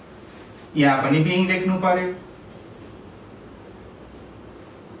यहाँ पनि बिङ लेख्नु पर्यो।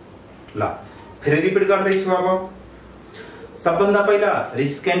 ल फेरि रिपिट गर्दैछु। अब सबभन्दा पहिला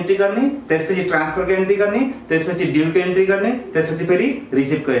रिसिभ को एन्ट्री गर्ने त्यसपछि ट्रान्सफर को एन्ट्री गर्ने त्यसपछि ड्यू को एन्ट्री गर्ने त्यसपछि फेरि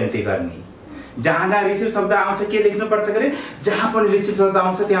रिसिभ को एन्ट्री गर्ने। जहाँ जहाँ रिसिभ शब्द आउँछ के लेख्नु पर्छ गरे जहाँ पनि रिसिभ शब्द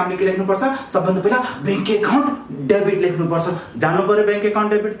आउँछ त्यहाँ हामीले के लेख्नु पर्छ सबभन्दा पहिला बैंक अकाउन्ट डेबिट लेख्नु पर्छ। जानु पर्यो बैंक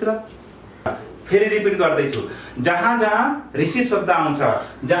अकाउन्ट डेबिट तिर। फेरि रिपिट गर्दै छु जहाँ जहाँ रिसिभ शब्द आउँछ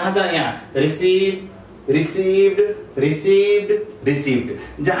जहाँ जहाँ यहाँ रिसिभ रिसिभड रिसिभड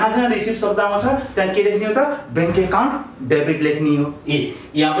रिसिभड जहाँ जहाँ रिसिभ शब्द आउँछ त्यहाँ के लेख्ने हो त बैंक अकाउन्ट डेबिट लेख्ने हो।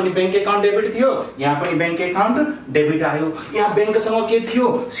 यहाँ पनि बैंक अकाउन्ट डेबिट थियो यहाँ पनि बैंक अकाउन्ट डेबिट आयो। यहाँ बैंकसँग के थियो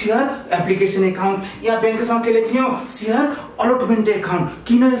शेयर एप्लिकेसन अकाउन्ट यहाँ बैंकसँग के लेख्ने हो शेयर अलटमेन्ट अकाउन्ट।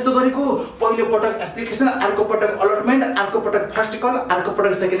 किन यस्तो गरेको पहिलो पटक एप्लिकेसन अर्को पटक अलटमेन्ट अर्को पटक फर्स्ट कल अर्को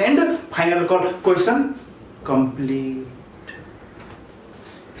पटक second and final call question complete.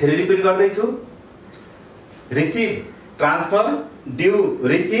 फेरि रिपिट गर्दै छु रिसिभ ट्रान्सफर ड्यू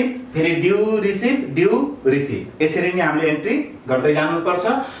रिसिभ फेरि ड्यू रिसिभ यसरी नै हामीले एन्ट्री गर्दै जानुपर्छ।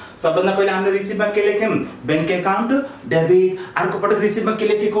 सबभन्दा पहिला हामीले रिसिभमा के लेख्यौं बैंक अकाउन्ट डेबिट अर्को पटक रिसिभमा के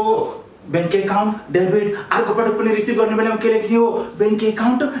लेखेको बैंक अकाउन्ट डेबिट अर्को पटक पनि रिसिभ गर्ने बेलामा के लेख्ने हो बैंक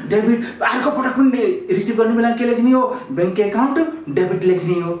अकाउन्ट डेबिट अर्को पटक पनि रिसिभ गर्ने बेलामा के लेख्ने हो बैंक अकाउन्ट डेबिट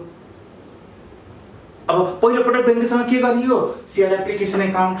लेख्ने हो। अब पहिलो पटक बैंकसँग के गरियो शेयर एप्लिकेसन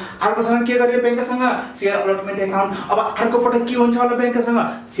अकाउन्ट अर्कोसँग के गरियो बैंकसँग शेयर अलटमेन्ट अकाउन्ट। अब अर्को पटक के हुन्छ होला बैंकसँग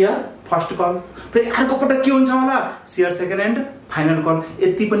शेयर फर्स्ट कल फेरि अर्को पटक के हुन्छ होला share second and final call.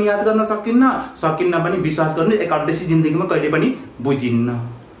 यति पनि याद गर्न सकिन्न पनि विश्वास गर्नु एकाउन्टेन्सी जिन्दगीमा कहिले पनि बुझिन्न।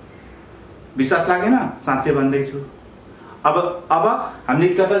 विश्वास लागेन साँच्चै भन्दै छु। अब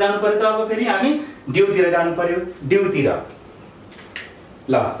हामीले कता जानु पर्यो त अब फेरि हामी ड्यूतिर जानु पर्यो ड्यूतिर।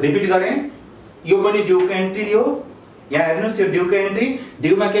 ल रिपिट गरे यो पनि ड्यू को एन्ट्री दियो यहाँ हेर्नुस् यो ड्यू को एन्ट्री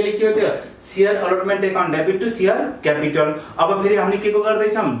ड्यूमा के लेखियो त्यो share अलटमेन्ट account debit to share capital. अब फेरि हामीले के को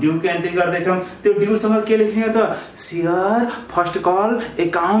गर्दैछौं ड्यू को एन्ट्री गर्दैछौं त्यो ड्यू सँग के लेख्ने हो त share first call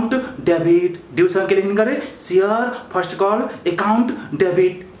account debit due सँग के लेख्ने गरे share first call account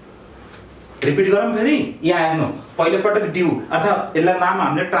debit. Repeat गरौँ फेरि यहाँ हेर्नु पहिलो पटक ड्यू अर्थात यसलाई नाम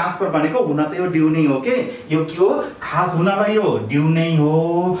हामीले ट्रान्सफर भनेको हुन त यो ड्यू नै हो के यो के हो खास हुनलाई यो ड्यू नै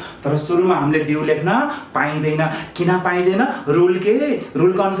हो तर सुरुमा हामीले ड्यू लेख्न पाइदैन। किन पाइदैन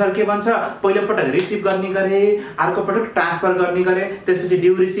रुलको अनुसार के भन्छ पहिलो पटक रिसिभ गर्ने गरे अर्को पटक ट्रान्सफर गर्ने गरे त्यसपछि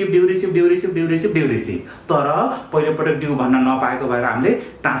ड्यू रिसिभ तर पहिलो पटक ड्यू भन्न नपाएको भएर हामीले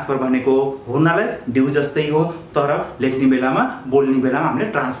ट्रान्सफर भनेको हुनलाई ड्यू जस्तै हो तर लेख्ने बेलामा बोल्ने बेलामा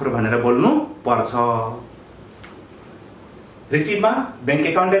हामीले ट्रान्सफर भनेर बोल्नु पर्छ। रिसिभमा बैंक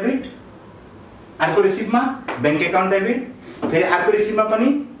अकाउन्ट डेबिट अर्को रिसिभमा बैंक अकाउन्ट डेबिट फेरि अर्को रिसिभमा पनि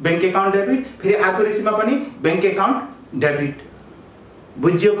बैंक अकाउन्ट डेबिट फेरि अर्को रिसिभमा पनि बैंक अकाउन्ट डेबिट।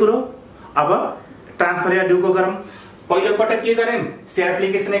 बुझ्यो कुरो। अब ट्रान्सफर या ड्यू को गरौँ। पहिलो पटक के गर्यौं शेयर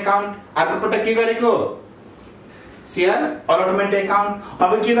एप्लिकेसन अकाउन्ट अर्को पटक के गरेको शेयर अलटमेन्ट अकाउन्ट।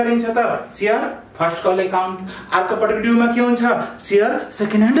 अब के गरिन्छ त शेयर फर्स्ट कल अकाउन्ट अर्को पटक ड्यूमा के हुन्छ share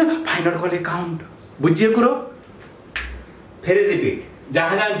second and final call account. बुझ्यो कुरो। फेरि रिपिट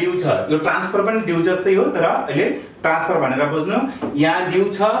जहाँ जहाँ ड्यू छ यो ट्रान्सफर पनि ड्यू जस्तै हो तर अहिले ट्रान्सफर भनेर बुझ्नु यहाँ ड्यू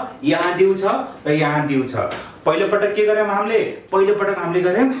छ यहाँ ड्यू छ र यहाँ ड्यू छ। पहिलो पटक के गर्यौं हामीले पहिलो पटक हामीले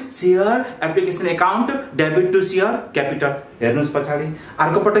गर्यौं share application account debit to share capital. हेर्नुस् पछाडी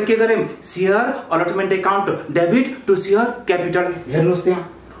अर्को पटक के गर्यौं share अलटमेन्ट account debit to share capital. हेर्नुस् त्यहाँ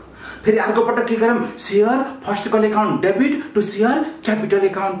फेरि अर्को पटक के गर्यौं share first call account debit to share capital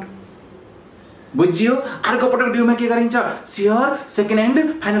account. बुझ्यो। अर्को पटक ड्यूमा के गरिन्छ share second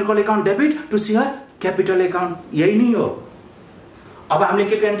and final call account debit to share capital account. यही नै हो। अब हामीले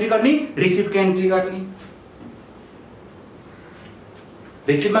के एन्ट्री गर्ने रिसिभ को एन्ट्री गर्ने।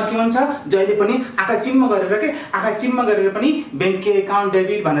 रिसिभमा के हुन्छ जहिले पनि आँखा चिम्म गरेर पनि बैंक अकाउन्ट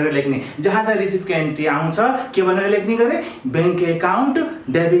डेबिट भनेर लेख्ने जहाँ जहाँ रिसिभ को एन्ट्री आउँछ के भनेर लेख्ने गरे बैंक अकाउन्ट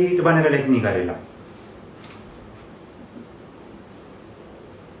डेबिट भनेर लेख्ने गरे। ल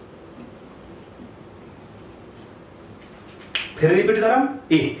फेरि रिपिट गरौँ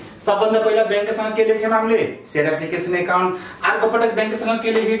ए सबभन्दा पहिला बैंकसँग के लेख्यौं हामीले शेयर एप्लिकेसन अकाउन्ट अर्को पटक बैंकसँग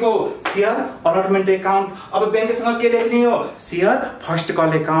के लेखेको शेयर अलटमेन्ट अकाउन्ट अब बैंकसँग के लेख्ने हो शेयर फर्स्ट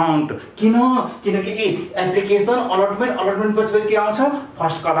कल अकाउन्ट किनकि एप्लिकेसन अलटमेन्ट पछि के आउँछ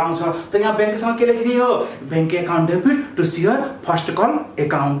फर्स्ट कल आउँछ त यहाँ बैंकसँग के लेख्ने हो bank account debit to share first call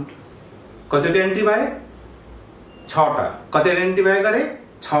account कतिवटा एन्ट्री भए 6टा कतिवटा एन्ट्री भए गरे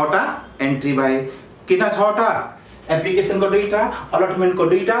 6टा एन्ट्री भए किन 6टा एप्लिकेसन को 2टा अलटमेन्ट को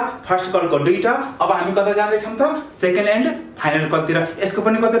 2टा फर्स्ट कल को 2टा अब हामी कता जाँदै छौं त सेकेन्ड एन्ड फाइनल कलतिर यसको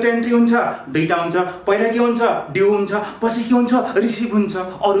पनि कतिवटा एन्ट्री हुन्छ 2टा हुन्छ पहिला के हुन्छ ड्यू हुन्छ पछि के हुन्छ रिसिभ हुन्छ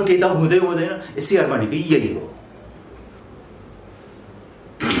अरु केही त हुँदैन शेयर भनेको यही हो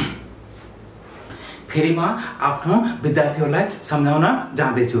फेरि म आफ्नो विद्यार्थीहरुलाई सम्झाउन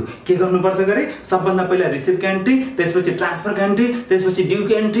जाँदै छु के गर्नुपर्छ गरे सबभन्दा पहिला रिसिभ को एन्ट्री त्यसपछि ट्रान्सफर को एन्ट्री त्यसपछि ड्यू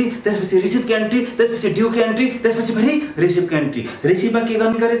को एन्ट्री त्यसपछि रिसिभ को एन्ट्री त्यसपछि ड्यू को एन्ट्री त्यसपछि फेरि रिसिभ को एन्ट्री रिसिभमा के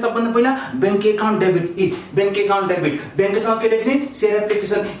गर्ने गरे सबभन्दा पहिला bank account debit bank account debit बैंकसँग के लेख्ने शेयर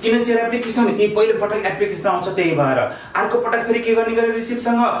एप्लिकेसन किन शेयर एप्लिकेसन पहिलो पटक एप्लिकेसन आउँछ त्यही भएर अर्को पटक फेरि के गर्ने गरे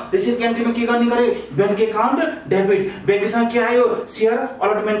रिसिभसँग रिसिभ को एन्ट्रीमा के गर्ने गरे बैंक अकाउन्ट डेबिट बैंकसँग के आयो शेयर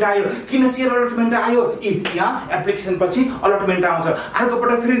अलटमेन्ट आयो किन शेयर अलटमेन्ट आयो यहाँ एप्लिकेसन पछि अलटमेन्ट आउँछ अर्को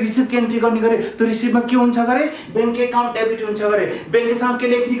पटक फेरि रिसिभ को एन्ट्री गर्ने गरे त्यो रिसिभमा के हुन्छ गरे बैंक अकाउन्ट डेबिट हुन्छ गरे बैंकसँग के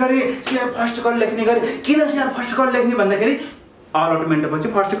लेख्ने गरे शेयर फर्स्ट कल लेख्ने गरे किन शेयर फर्स्ट कल लेख्ने भन्दाखेरि अलटमेन्ट पछि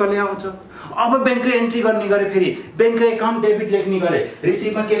फर्स्ट कल आउँछ अब बैंक एन्ट्री गर्ने गरे फेरि बैंक अकाउन्ट डेबिट लेख्ने गरे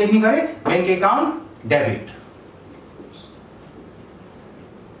रिसिभमा के लेख्ने गरे बैंक अकाउन्ट डेबिट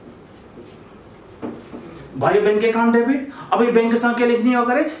भयो बैंक अकाउन्ट डेबिट अब यो बैंकसँग के लेख्ने हो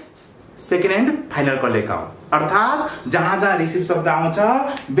गरे second and final call account अर्थात जहाँ रिसिभ शब्द आउँछ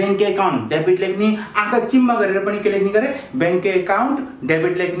बैंक अकाउन्ट डेबिट लेख्ने आँखा चिम्मा गरेर पनि के लेख्ने गरे बैंक अकाउन्ट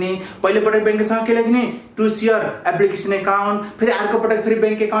डेबिट लेख्ने पहिलो पटक बैंकसँग के लेख्ने टु शेयर एप्लिकेसन अकाउन्ट फेरि अर्को पटक फेरि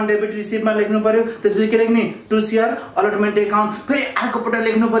बैंक अकाउन्ट डेबिट रिसिभमा लेख्नु पर्यो त्यसपछि के लेख्ने टु शेयर अलटमेन्ट अकाउन्ट फेरि अर्को पटक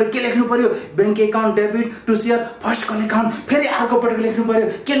लेख्नु पर्यो के लेख्नु पर्यो bank account debit to share first call account फेरि अर्को पटक लेख्नु पर्यो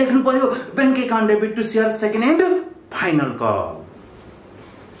के लेख्नु पर्यो bank account debit to share second and final call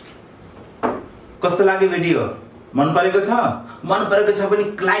कस्तो लाग्यो भिडियो मन परेको छ भने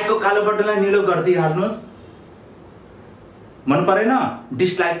लाइकको कालो बटनलाई निलो गर्दै हाल्नुस् मन परेन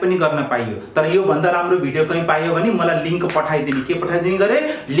डिसलाइक पनि गर्न पाइयो तर यो भन्दा राम्रो भिडियो कहीं पाइयो भने मलाई लिंक पठाइदिनु के पठाइदिनु गरे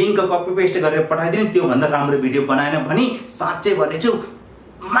लिंक कपी पेस्ट गरेर पठाइदिनु त्यो भन्दा राम्रो भिडियो बनाएन भनी साच्चै भनेछु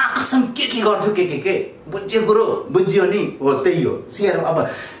मा कसम के गर्छु के बुझ्यो कुरो बुझ्यो नि हो त्यही हो शेयर अब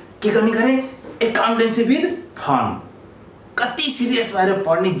के गर्ने गरे एकाउन्टेन्सी विथ फन कति सिरियस भएर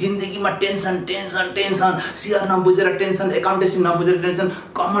पढ्ने जिन्दगीमा tension share नबुझेर tension accountancy नबुझेर tension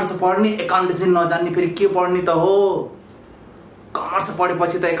commerce पढ्ने एकाउन्टेन्सी नजान्ने फेरि के पढ्ने त हो कमर्स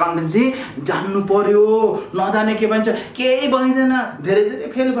पढेपछि त एकाउन्टेन्सी जान्नु पर्यो नजाने के भन्छ केही भइदैन धेरै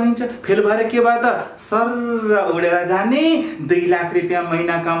फेल भइन्छ फेल भएर के भयो त सर उडेर जाने 2 लाख रुपैयाँ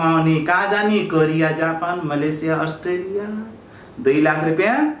महिना कमाउने कहाँ जाने Korea Japan Malaysia Australia 2 lakh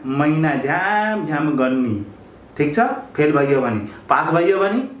रुपैयाँ महिना झ्याम गर्ने ठीक छ फेल भयो भने पास भयो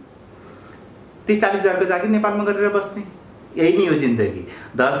भने 30-40 हजारको जागिर नेपालमा गरेर बस्ने यही नै हो जिन्दगी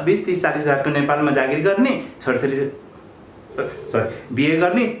 10-20-30-40 हजारको नेपालमा जागिर गर्ने छोरछोरी बिहे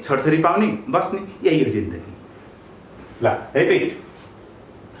गर्ने छोरछोरी पाउने बस्ने यही हो जिन्दगी ल रिपिट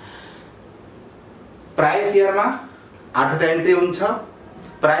प्राइस शेयरमा 8वटा एन्ट्री हुन्छ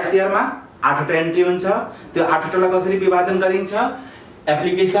प्राइस शेयरमा 8वटा एन्ट्री हुन्छ त्यो 8वटालाई कसरी विभाजन गरिन्छ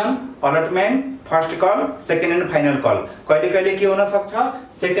application अलटमेन्ट first call second and final call कहिले के हुन सक्छ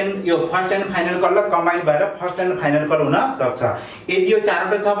सेकेन्ड यो फर्स्ट एन्ड फाइनल कल र कम्बाइन भएर फर्स्ट एन्ड फाइनल कल हुन सक्छ यदि यो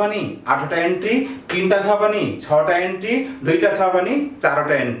 4वटा छ भने 8वटा एन्ट्री 3टा छ भने 6वटा एन्ट्री 2टा छ भने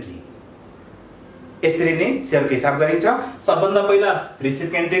 4वटा एन्ट्री यसरी नै शेयरको हिसाब गरिन्छ सबभन्दा पहिला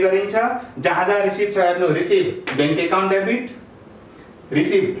रिसिभ एन्ट्री गरिन्छ जहाँ रिसिभ छ हेर्नु receive bank account debit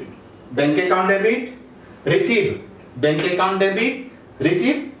receive bank account debit receive bank account debit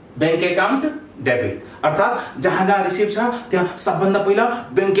receive bank account debit अर्थात जहाँ रिसिभ छ त्यहाँ सबभन्दा पहिला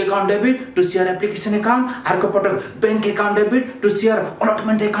bank account debit to share application account अर्को पटक bank account debit to share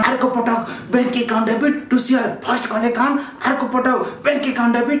अलटमेन्ट account अर्को पटक bank account debit to share first call account अर्को पटक bank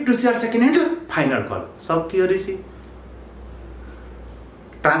account debit to share second and final call सकियो रिसिभ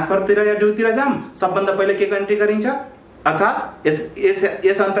ट्रान्सफरतिर या ड्यूतिर जाम सबभन्दा पहिला के एन्ट्री गरिन्छ अर्थात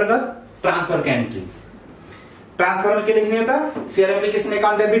यस अन्तर्गत ट्रान्सफर का एन्ट्री ट्रान्सफर में के लेख्ने हो त share application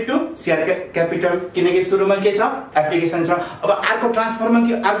account debit to share capital किनकि सुरुमा के छ एप्लिकेसन छ अब अर्को ट्रान्सफरमा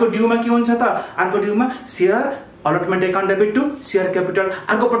के अर्को ड्यूमा के हुन्छ त अर्को Dumas share अलटमेन्ट account debit to share capital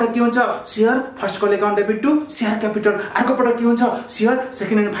अर्को पटक के हुन्छ share first call account debit to share capital अर्को पटक के हुन्छ share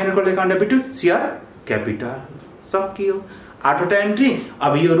second and final call account debit to share capital सकियो आठवटा एन्ट्री।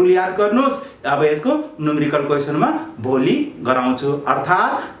 अब यो रुल याद गर्नुस्। अब यसको न्युमेरिकल क्वेशनमा भोलि गराउँछु,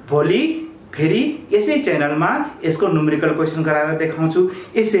 अर्थात् भोलि फेरि यसै च्यानलमा यसको न्युमेरिकल क्वेशन गराएर देखाउँछु।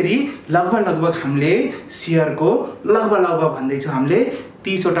 यसरी लगभग हामीले शेयरको लगभग भन्दैछु हामीले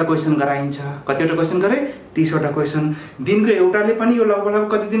 30 वटा क्वेशन गराइन्छ। कतिवटा क्वेशन गरे? 30 वटा क्वेशन। दिनको एउटाले पनि यो लगभग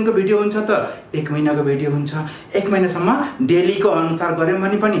कति दिनको भिडियो हुन्छ त? 1 महिनाको भिडियो हुन्छ। 1 महिनासम्म डेलीको अनुसार गर्यौं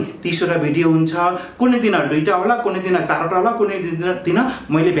भने पनि 30 वटा भिडियो हुन्छ। कुनै दिन 2टा होला, कुनै दिन 4वटा होला, कुनै दिन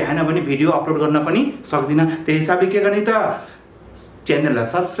मैले भ्याएन भने भिडियो अपलोड गर्न पनि सक्दिन। त्यही हिसाबले के गर्ने त? च्यानललाई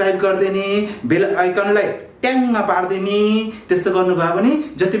सब्स्क्राइब गरिदिने, बेल आइकनलाई ट्याङ्ग पार्दिने। त्यस्तो गर्नुभयो भने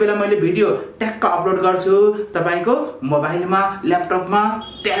जति बेला मैले भिडियो ट्याक्क अपलोड गर्छु तपाईको मोबाइलमा, ल्यापटपमा,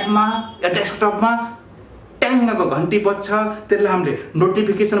 ट्याबमा या डेस्कटपमा ट्याङ्गको घन्टी बज्छ। त्यसलाई हामीले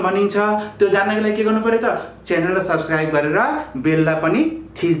नोटिफिकेसन भनिन्छ। त्यो जान्नको लागि के गर्नु पर्यो त? च्यानललाई सब्स्क्राइब गरेर बेललाई पनि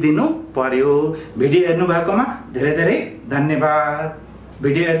थिच्दिनु पर्यो। भिडियो हेर्नु भएकोमा धेरै धेरै धन्यवाद।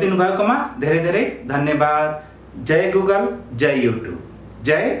 भिडियो हेर्दिनु भएकोमा धेरै धेरै धन्यवाद। जय गुगल, जय युट्युब,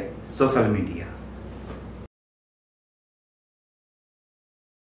 जय सोशल मिडिया।